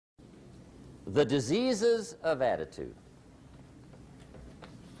The diseases of attitude.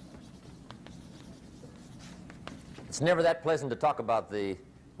 It's never that pleasant to talk about the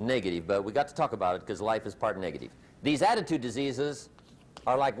negative, but we got to talk about it because life is part negative. These attitude diseases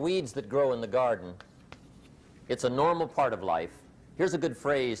are like weeds that grow in the garden. It's a normal part of life. Here's a good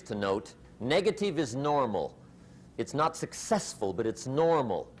phrase to note. Negative is normal. It's not successful, but it's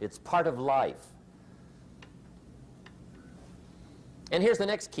normal. It's part of life. And here's the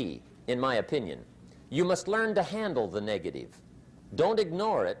next key, in my opinion. You must learn to handle the negative. Don't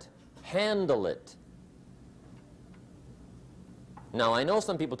ignore it. Handle it. Now, I know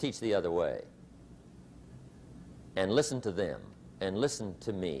some people teach the other way. And listen to them, and listen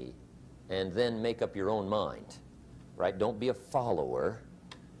to me, and then make up your own mind. Right? Don't be a follower.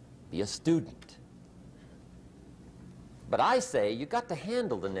 Be a student. But I say you got to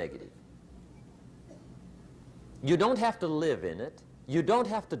handle the negative. You don't have to live in it. You don't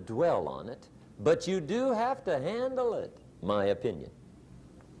have to dwell on it. But you do have to handle it, my opinion.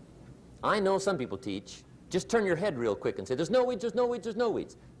 I know some people teach, just turn your head real quick and say, there's no weeds, there's no weeds, there's no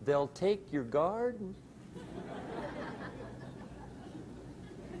weeds. They'll take your garden.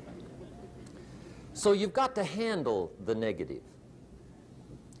 So you've got to handle the negative.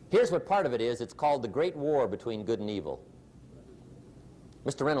 Here's what part of it is. It's called the Great War Between Good and Evil.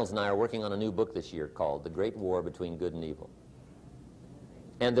 Mr. Reynolds and I are working on a new book this year called The Great War Between Good and Evil.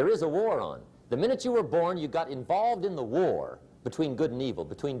 And there is a war on. The minute you were born, you got involved in the war between good and evil,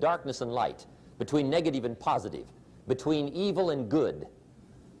 between darkness and light, between negative and positive, between evil and good,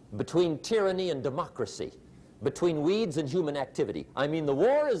 between tyranny and democracy, between weeds and human activity. I mean, the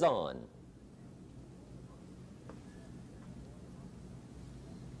war is on.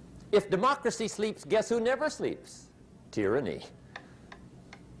 If democracy sleeps, guess who never sleeps? Tyranny.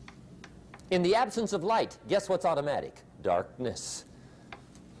 In the absence of light, guess what's automatic? Darkness.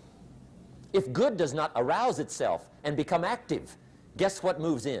 If good does not arouse itself and become active, guess what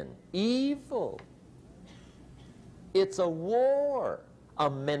moves in? Evil. It's a war. A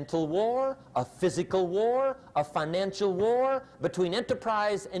mental war, a physical war, a financial war, between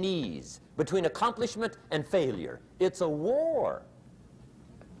enterprise and ease, between accomplishment and failure. It's a war.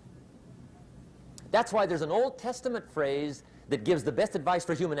 That's why there's an Old Testament phrase that gives the best advice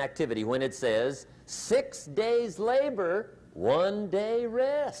for human activity when it says, 6 days labor, 1 day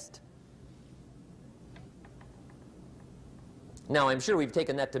rest. Now, I'm sure we've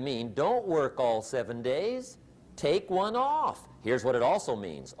taken that to mean, don't work all 7 days, take one off. Here's what it also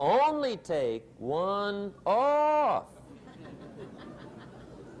means, only take one off.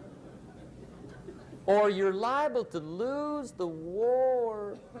 Or you're liable to lose the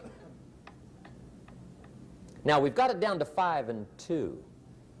war. Now, we've got it down to 5 and 2,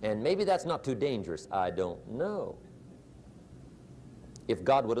 and maybe that's not too dangerous. I don't know. If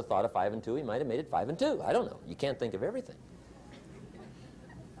God would have thought of 5 and 2, he might have made it 5 and 2. I don't know. You can't think of everything.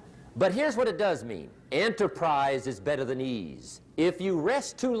 But here's what it does mean. Enterprise is better than ease. If you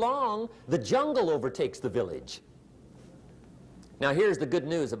rest too long, the jungle overtakes the village. Now, here's the good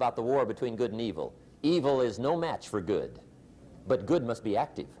news about the war between good and evil. Evil is no match for good, but good must be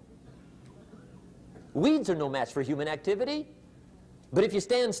active. Weeds are no match for human activity, but if you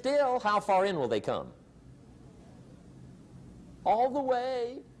stand still, how far in will they come? All the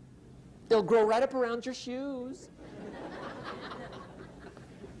way. They'll grow right up around your shoes.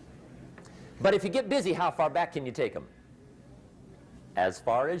 But if you get busy, how far back can you take them? As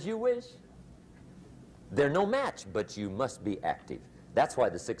far as you wish. They're no match, but you must be active. That's why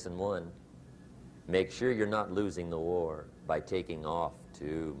the 6 and 1. Make sure you're not losing the war by taking off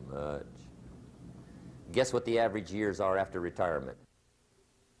too much. Guess what the average years are after retirement?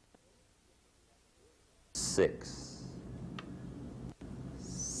 6.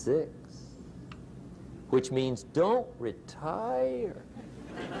 6. Which means don't retire.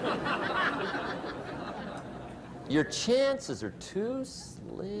 Your chances are too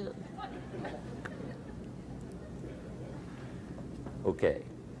slim. Okay.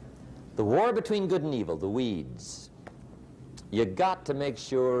 The war between good and evil, the weeds. You got to make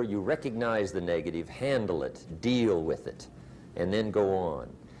sure you recognize the negative, handle it, deal with it, and then go on.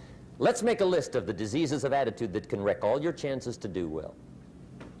 Let's make a list of the diseases of attitude that can wreck all your chances to do well.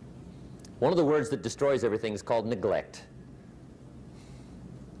 One of the words that destroys everything is called neglect.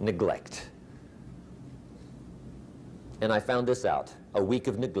 Neglect. And I found this out. A week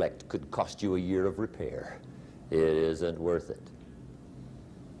of neglect could cost you a year of repair. It isn't worth it.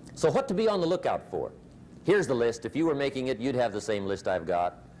 So what to be on the lookout for? Here's the list. If you were making it, you'd have the same list I've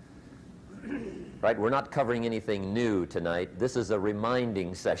got. Right? We're not covering anything new tonight. This is a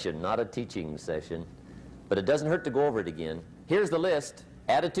reminding session, not a teaching session. But it doesn't hurt to go over it again. Here's the list.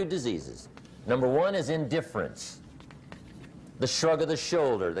 Attitude diseases. Number one is indifference. The shrug of the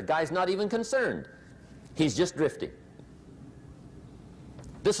shoulder. The guy's not even concerned. He's just drifting.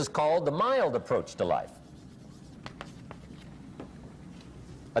 This is called the mild approach to life.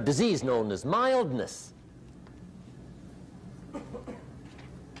 A disease known as mildness.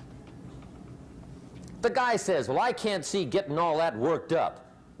 The guy says, well, I can't see getting all that worked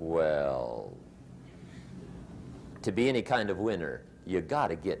up. Well, to be any kind of winner, you got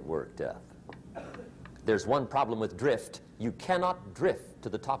to get worked up. There's one problem with drift. You cannot drift to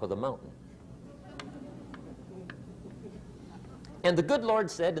the top of the mountain. And the good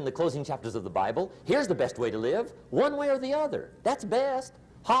Lord said in the closing chapters of the Bible, here's the best way to live, one way or the other. That's best.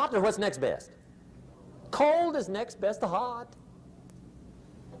 Hot or what's next best? Cold is next best to hot.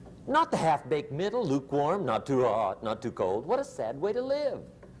 Not the half-baked middle, lukewarm, not too hot, not too cold. What a sad way to live.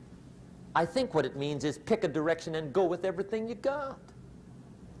 I think what it means is pick a direction and go with everything you got.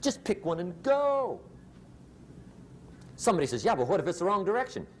 Just pick one and go. Somebody says, yeah, but what if it's the wrong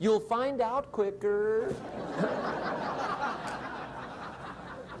direction? You'll find out quicker.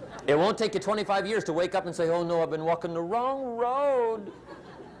 It won't take you 25 years to wake up and say, oh no, I've been walking the wrong road.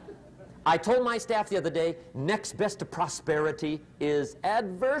 I told my staff the other day, next best to prosperity is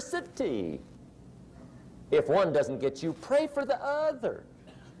adversity. If one doesn't get you, pray for the other.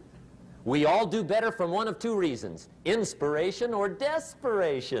 We all do better from one of two reasons, inspiration or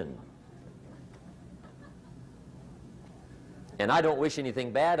desperation. And I don't wish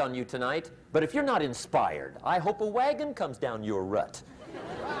anything bad on you tonight, but if you're not inspired, I hope a wagon comes down your rut.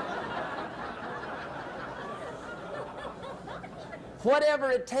 Whatever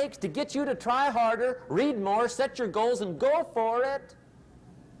it takes to get you to try harder, read more, set your goals, and go for it.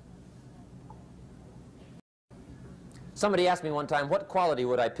 Somebody asked me one time, what quality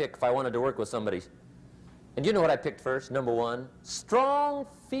would I pick if I wanted to work with somebody? And you know what I picked first? Number one, strong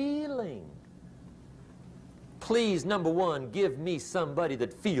feeling. Please, number one, give me somebody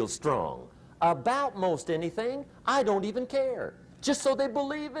that feels strong. About most anything, I don't even care. Just so they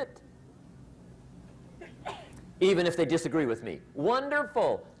believe it. Even if they disagree with me.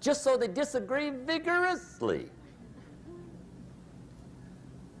 Wonderful. Just so they disagree vigorously.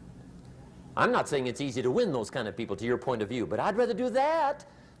 I'm not saying it's easy to win those kind of people to your point of view, but I'd rather do that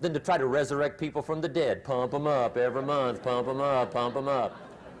than to try to resurrect people from the dead. Pump them up every month, pump them up, pump them up.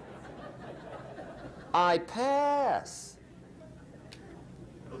 I pass.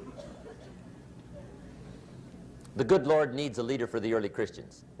 The good Lord needs a leader for the early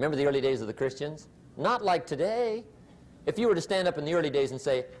Christians. Remember the early days of the Christians? Not like today. If you were to stand up in the early days and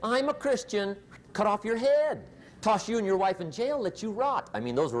say, I'm a Christian, cut off your head, toss you and your wife in jail, let you rot. I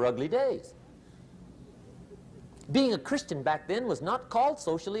mean, those were ugly days. Being a Christian back then was not called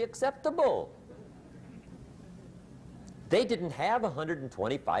socially acceptable. They didn't have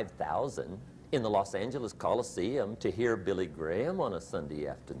 125,000 in the Los Angeles Coliseum to hear Billy Graham on a Sunday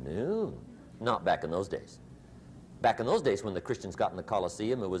afternoon. Not back in those days. Back in those days when the Christians got in the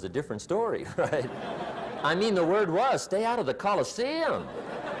Coliseum, it was a different story, right? I mean, the word was, stay out of the Coliseum,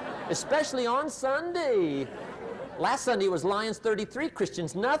 especially on Sunday. Last Sunday was Lions 33,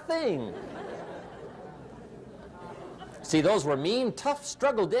 Christians nothing. See, those were mean, tough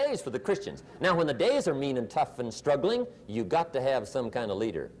struggle days for the Christians. Now, when the days are mean and tough and struggling, you got to have some kind of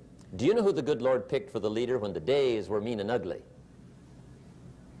leader. Do you know who the good Lord picked for the leader when the days were mean and ugly?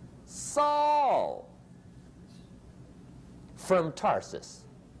 Saul. From Tarsus.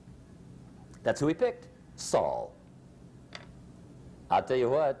 That's who he picked, Saul. I'll tell you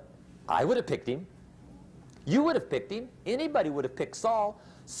what, I would have picked him. You would have picked him. Anybody would have picked Saul.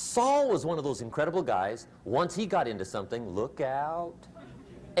 Saul was one of those incredible guys. Once he got into something, look out.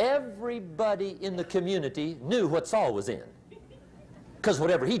 Everybody in the community knew what Saul was in. Because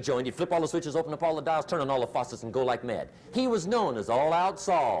whatever he joined, he'd flip all the switches, open up all the dials, turn on all the faucets, and go like mad. He was known as All-Out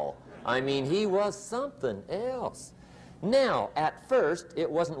Saul. I mean, he was something else. Now, at first, it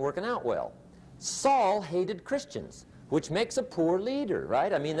wasn't working out well. Saul hated Christians, which makes a poor leader,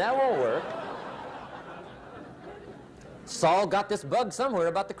 right? I mean, that won't work. Saul got this bug somewhere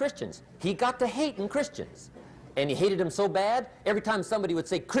about the Christians. He got to hating Christians. And he hated them so bad, every time somebody would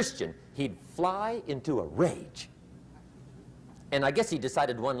say Christian, he'd fly into a rage. And I guess he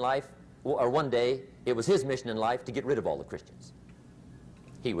decided one day, it was his mission in life to get rid of all the Christians.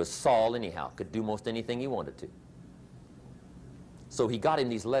 He was Saul anyhow, could do most anything he wanted to. So he got him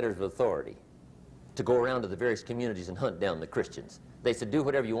these letters of authority to go around to the various communities and hunt down the Christians. They said, do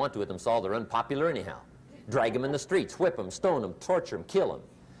whatever you want to with them, Saul. They're unpopular anyhow. Drag them in the streets, whip them, stone them, torture them, kill them.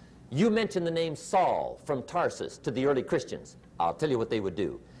 You mention the name Saul from Tarsus to the early Christians. I'll tell you what they would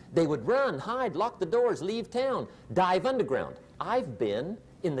do. They would run, hide, lock the doors, leave town, dive underground. I've been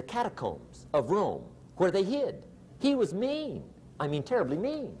in the catacombs of Rome where they hid. He was mean. I mean, terribly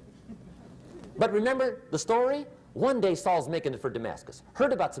mean. But remember the story? One day Saul's making it for Damascus.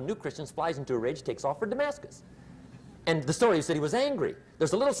 Heard about some new Christians, flies into a rage, takes off for Damascus. And the story said he was angry.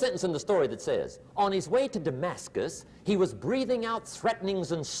 There's a little sentence in the story that says, on his way to Damascus, he was breathing out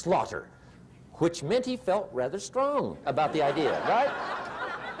threatenings and slaughter, which meant he felt rather strong about the idea, right?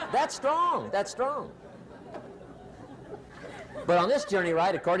 That's strong. That's strong. But on this journey,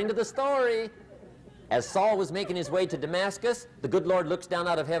 right, according to the story, as Saul was making his way to Damascus, the good Lord looks down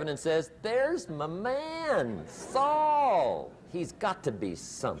out of heaven and says, there's my man, Saul. He's got to be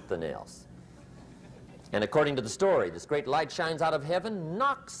something else. And according to the story, this great light shines out of heaven,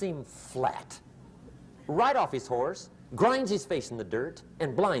 knocks him flat, right off his horse, grinds his face in the dirt,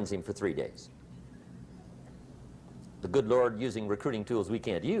 and blinds him for 3 days. The good Lord using recruiting tools we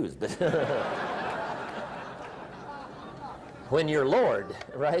can't use, but when you're Lord,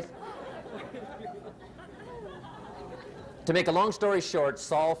 right? To make a long story short,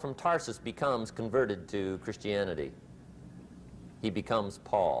 Saul from Tarsus becomes converted to Christianity. He becomes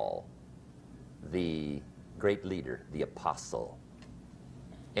Paul, the great leader, the apostle.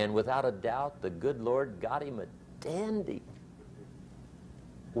 And without a doubt, the good Lord got him a dandy.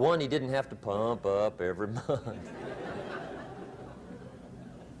 One he didn't have to pump up every month.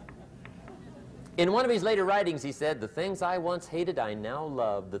 In one of his later writings, he said, the things I once hated, I now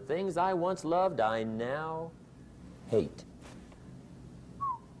love. The things I once loved, I now hate.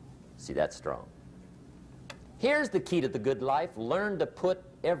 See, that's strong. Here's the key to the good life. Learn to put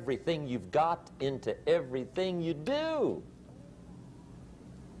everything you've got into everything you do.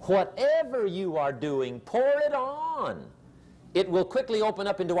 Whatever you are doing, pour it on. It will quickly open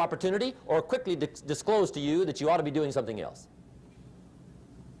up into opportunity or quickly disclose to you that you ought to be doing something else.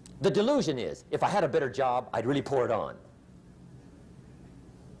 The delusion is, if I had a better job, I'd really pour it on.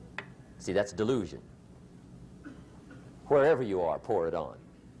 See, that's delusion. Wherever you are, pour it on.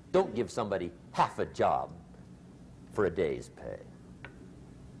 Don't give somebody half a job for a day's pay.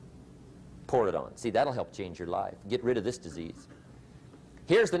 Pour it on. See, that'll help change your life. Get rid of this disease.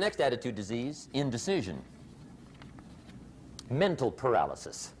 Here's the next attitude disease, indecision. Mental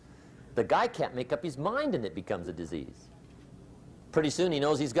paralysis. The guy can't make up his mind and it becomes a disease. Pretty soon he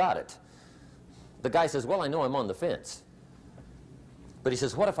knows he's got it. The guy says, well, I know I'm on the fence. But he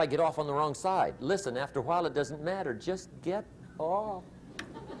says, what if I get off on the wrong side? Listen, after a while it doesn't matter. Just get off.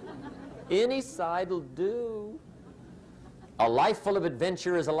 Any side will do. A life full of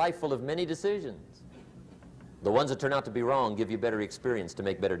adventure is a life full of many decisions. The ones that turn out to be wrong give you better experience to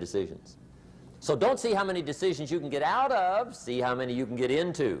make better decisions. So don't see how many decisions you can get out of, see how many you can get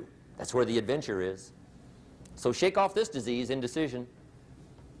into. That's where the adventure is. So shake off this disease, indecision.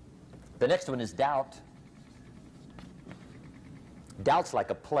 The next one is doubt. Doubt's like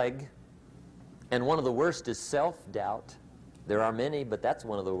a plague. And one of the worst is self-doubt. There are many, but that's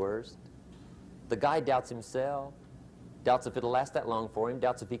one of the worst. The guy doubts himself. Doubts if it'll last that long for him.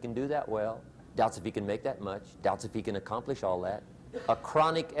 Doubts if he can do that well. Doubts if he can make that much. Doubts if he can accomplish all that. A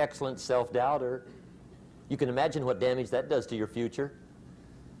chronic, excellent self-doubter. You can imagine what damage that does to your future.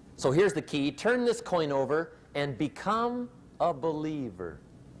 So here's the key. Turn this coin over and become a believer.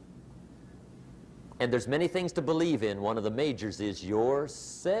 And there's many things to believe in. One of the majors is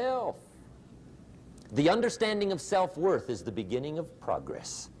yourself. The understanding of self-worth is the beginning of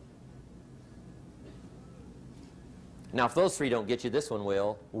progress. Now, if those three don't get you, this one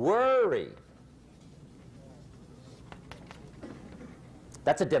will. Worry.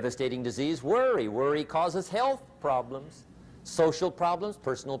 That's a devastating disease. Worry. Worry causes health problems, social problems,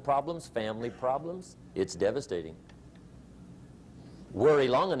 personal problems, family problems. It's devastating. Worry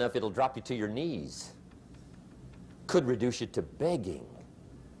long enough, it'll drop you to your knees. Could reduce you to begging.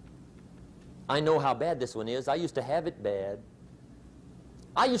 I know how bad this one is. I used to have it bad.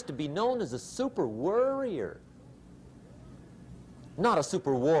 I used to be known as a super worrier. Not a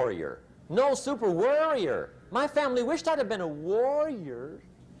super warrior. No, super worrier. My family wished I'd have been a warrior.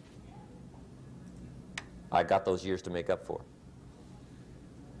 I got those years to make up for.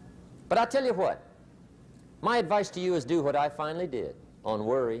 But I'll tell you what. My advice to you is do what I finally did on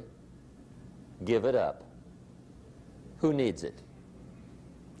worry. Give it up. Who needs it?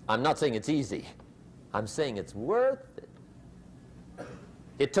 I'm not saying it's easy. I'm saying it's worth it.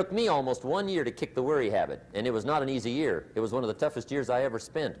 It took me almost 1 year to kick the worry habit, and it was not an easy year. It was one of the toughest years I ever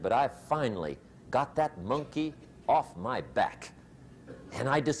spent, but I finally got that monkey off my back. And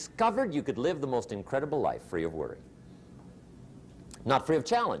I discovered you could live the most incredible life free of worry. Not free of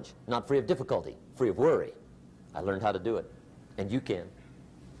challenge, not free of difficulty, free of worry. I learned how to do it, and you can.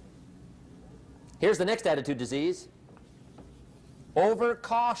 Here's the next attitude disease. Over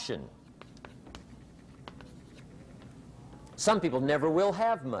caution. Some people never will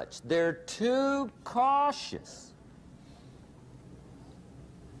have much. They're too cautious.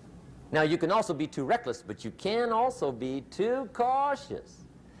 Now, you can also be too reckless, but you can also be too cautious.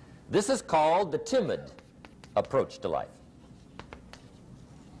 This is called the timid approach to life.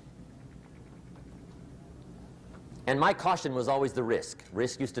 And my caution was always the risk.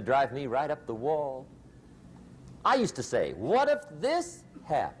 Risk used to drive me right up the wall. I used to say, what if this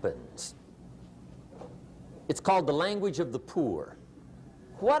happens? It's called the language of the poor.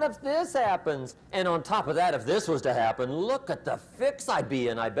 What if this happens? And on top of that, if this was to happen, look at the fix I'd be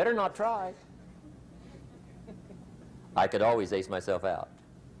in. I better not try. I could always ace myself out.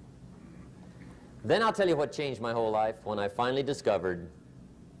 Then I'll tell you what changed my whole life when I finally discovered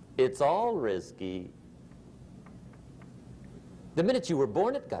it's all risky. The minute you were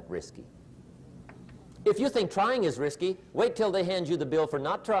born, it got risky. If you think trying is risky, wait till they hand you the bill for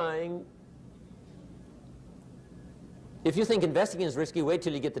not trying. If you think investing is risky, wait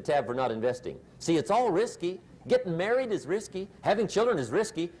till you get the tab for not investing. See, it's all risky. Getting married is risky. Having children is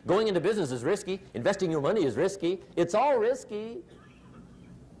risky. Going into business is risky. Investing your money is risky. It's all risky.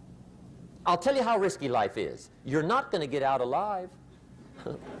 I'll tell you how risky life is. You're not going to get out alive.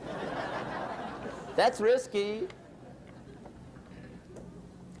 That's risky.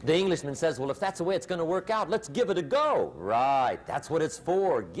 The Englishman says, well, if that's the way it's going to work out, let's give it a go. Right, that's what it's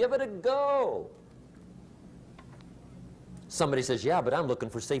for. Give it a go. Somebody says, yeah, but I'm looking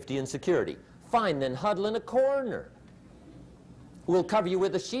for safety and security. Fine, then huddle in a corner. We'll cover you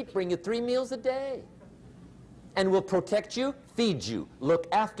with a sheet, bring you 3 meals a day. And we'll protect you, feed you, look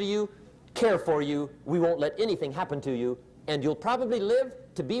after you, care for you. We won't let anything happen to you, and you'll probably live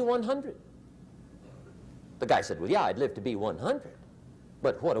to be 100. The guy said, well, yeah, I'd live to be 100.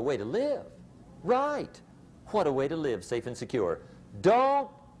 But what a way to live. Right. What a way to live, safe and secure. Don't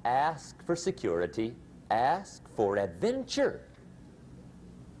ask for security. Ask for adventure.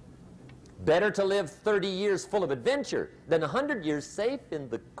 Better to live 30 years full of adventure than 100 years safe in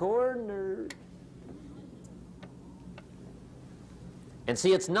the corner. And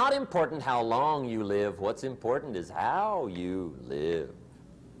see, it's not important how long you live. What's important is how you live.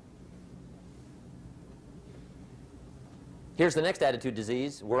 Here's the next attitude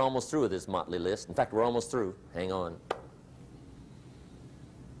disease. We're almost through with this motley list. In fact, we're almost through. Hang on.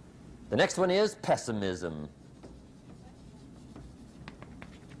 The next one is pessimism.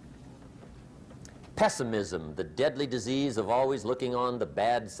 Pessimism, the deadly disease of always looking on the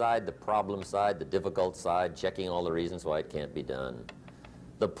bad side, the problem side, the difficult side, checking all the reasons why it can't be done.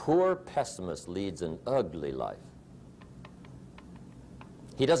 The poor pessimist leads an ugly life.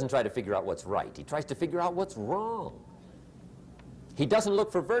 He doesn't try to figure out what's right. He tries to figure out what's wrong. He doesn't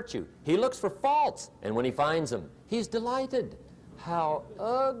look for virtue. He looks for faults. And when he finds them, he's delighted. How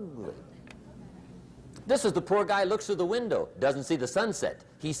ugly. This is the poor guy who looks through the window, doesn't see the sunset.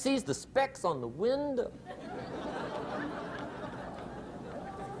 He sees the specks on the window.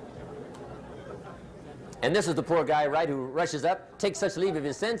 And this is the poor guy, right, who rushes up, takes such leave of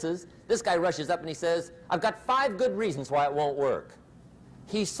his senses. This guy rushes up and he says, I've got 5 good reasons why it won't work.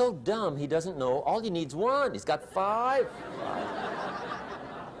 He's so dumb he doesn't know all he needs 1. He's got 5.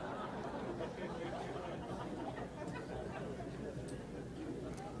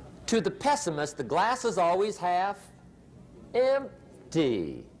 To the pessimist, the glass is always half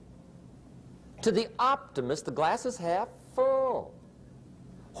empty. To the optimist, the glass is half full.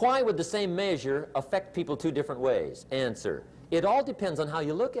 Why would the same measure affect people 2 different ways? Answer, it all depends on how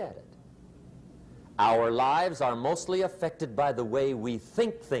you look at it. Our lives are mostly affected by the way we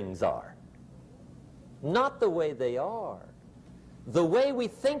think things are, not the way they are. The way we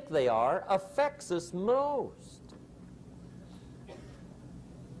think they are affects us most.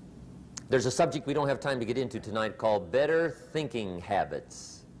 There's a subject we don't have time to get into tonight called better thinking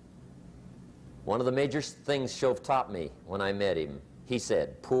habits. One of the major things Shove taught me when I met him, he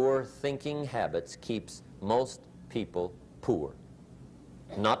said, poor thinking habits keeps most people poor.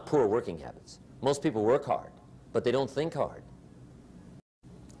 Not poor working habits. Most people work hard, but they don't think hard.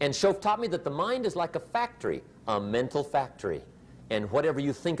 And Shove taught me that the mind is like a factory, a mental factory. And whatever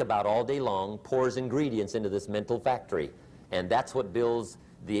you think about all day long pours ingredients into this mental factory. And that's what builds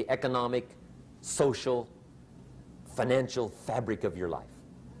the economic, social, financial fabric of your life.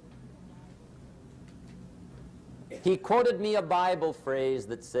 He quoted me a Bible phrase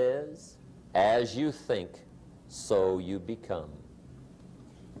that says, as you think, so you become.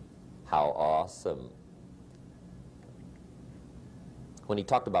 How awesome. When he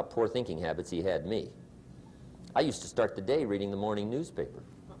talked about poor thinking habits, he had me. I used to start the day reading the morning newspaper.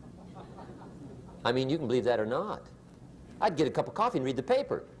 I mean, you can believe that or not. I'd get a cup of coffee and read the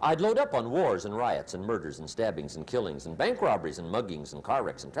paper. I'd load up on wars and riots and murders and stabbings and killings and bank robberies and muggings and car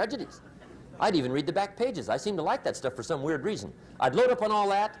wrecks and tragedies. I'd even read the back pages. I seem to like that stuff for some weird reason. I'd load up on all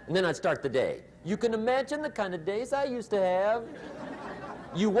that, and then I'd start the day. You can imagine the kind of days I used to have.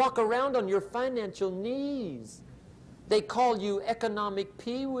 You walk around on your financial knees. They call you economic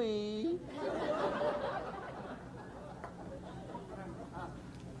peewee.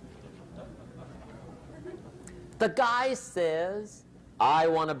 The guy says, I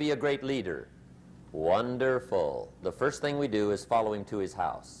want to be a great leader. Wonderful. The first thing we do is follow him to his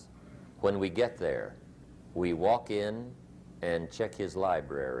house. When we get there, we walk in and check his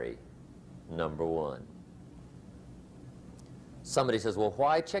library, number one. Somebody says, well,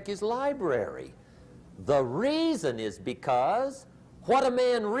 why check his library? The reason is because what a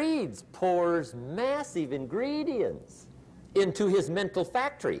man reads pours massive ingredients into his mental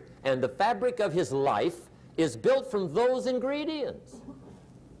factory, and the fabric of his life is built from those ingredients.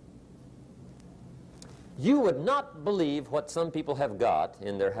 You would not believe what some people have got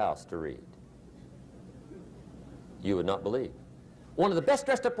in their house to read. You would not believe. One of the best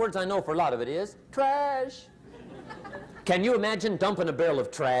dressed up words I know for a lot of it is trash. Can you imagine dumping a barrel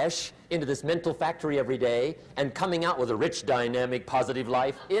of trash into this mental factory every day and coming out with a rich, dynamic, positive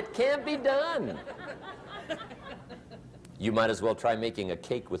life? It can't be done. You might as well try making a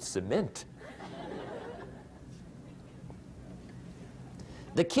cake with cement.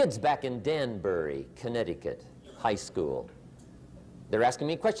 The kids back in Danbury, Connecticut, high school, they're asking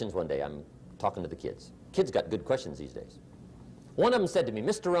me questions one day. I'm talking to the kids. Kids got good questions these days. One of them said to me,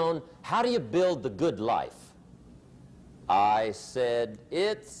 Mr. Rohn, how do you build the good life? I said,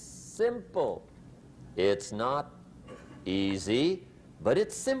 it's simple. It's not easy, but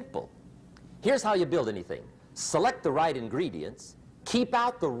it's simple. Here's how you build anything. Select the right ingredients, keep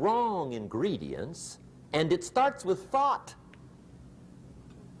out the wrong ingredients, and it starts with thought.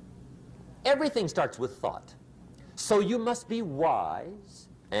 Everything starts with thought. So you must be wise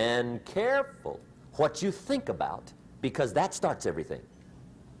and careful what you think about, because that starts everything.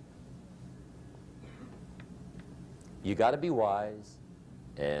 You got to be wise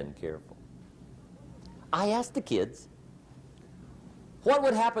and careful. I asked the kids, what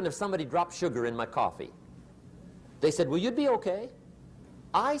would happen if somebody dropped sugar in my coffee? They said, well, you'd be okay.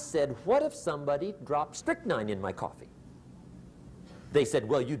 I said, what if somebody dropped strychnine in my coffee? They said,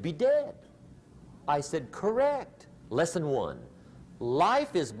 well, you'd be dead. I said, correct. Lesson one,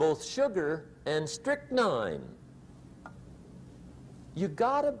 life is both sugar and strychnine. You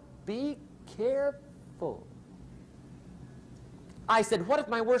gotta be careful. I said, what if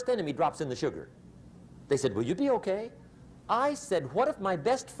my worst enemy drops in the sugar? They said, will you be okay? I said, what if my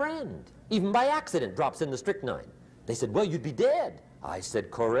best friend, even by accident, drops in the strychnine? They said, well, you'd be dead. I said,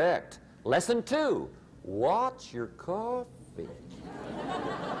 correct. Lesson two, watch your coffee.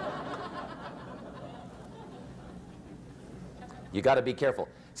 You got to be careful.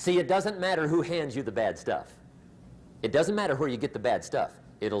 See, it doesn't matter who hands you the bad stuff. It doesn't matter where you get the bad stuff.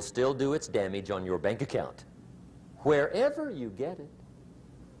 It'll still do its damage on your bank account, wherever you get it.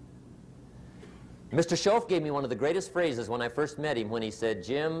 Mr. Schoaf gave me one of the greatest phrases when I first met him, when he said,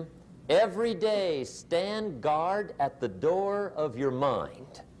 Jim, every day stand guard at the door of your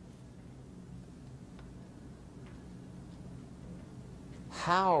mind.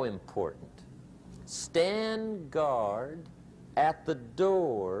 How important. Stand guard at the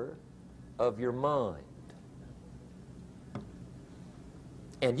door of your mind.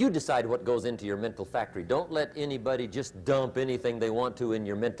 And you decide what goes into your mental factory. Don't let anybody just dump anything they want to in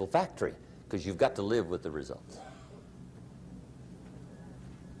your mental factory, because you've got to live with the results.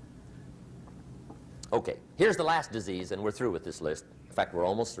 Okay, here's the last disease, and we're through with this list. In fact, we're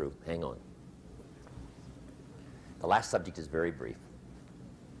almost through. Hang on. The last subject is very brief.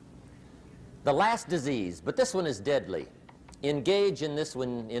 The last disease, but this one is deadly. Engage in this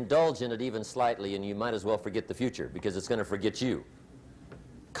one, indulge in it even slightly, and you might as well forget the future, because it's going to forget you.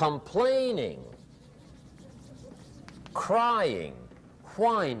 Complaining, crying,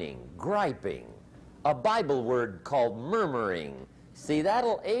 whining, griping, a Bible word called murmuring. See,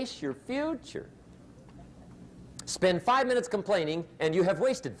 that'll ace your future. Spend 5 minutes complaining, and you have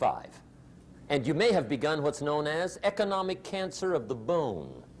wasted 5. And you may have begun what's known as economic cancer of the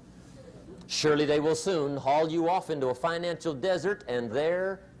bone. Surely they will soon haul you off into a financial desert and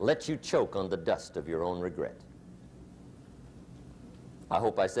there let you choke on the dust of your own regret. I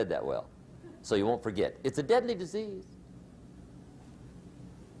hope I said that well, so you won't forget. It's a deadly disease.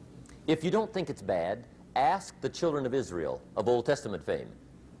 If you don't think it's bad, ask the children of Israel of Old Testament fame.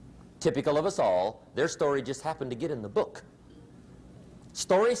 Typical of us all, their story just happened to get in the book.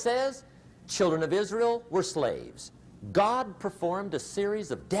 Story says, children of Israel were slaves. God performed a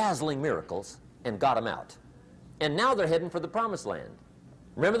series of dazzling miracles and got them out. And now they're heading for the promised land.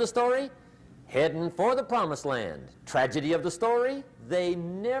 Remember the story? Heading for the promised land. Tragedy of the story, they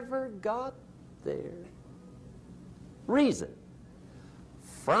never got there. Reason: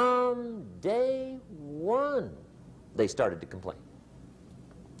 from day one, they started to complain.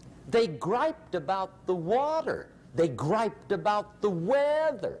 They griped about the water. They griped about the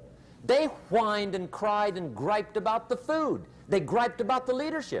weather. They whined and cried and griped about the food. They griped about the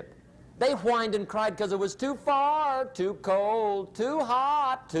leadership. They whined and cried because it was too far, too cold, too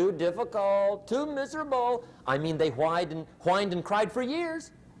hot, too difficult, too miserable. I mean, they whined and cried for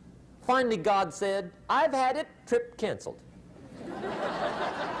years. Finally, God said, "I've had it, trip canceled."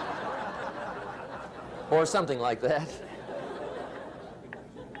 Or something like that.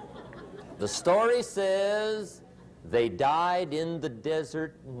 The story says they died in the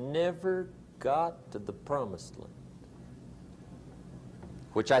desert, never got to the promised land.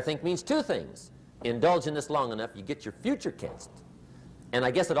 Which I think means two things. Indulge in this long enough, you get your future canceled. And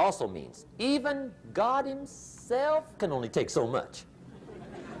I guess it also means even God himself can only take so much.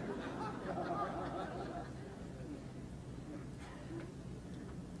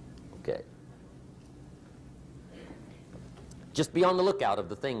 Okay. Just be on the lookout of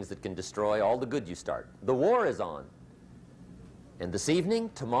the things that can destroy all the good you start. The war is on. And this evening,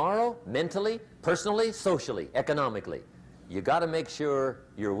 tomorrow, mentally, personally, socially, economically, you got to make sure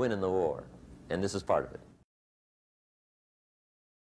you're winning the war. And this is part of it.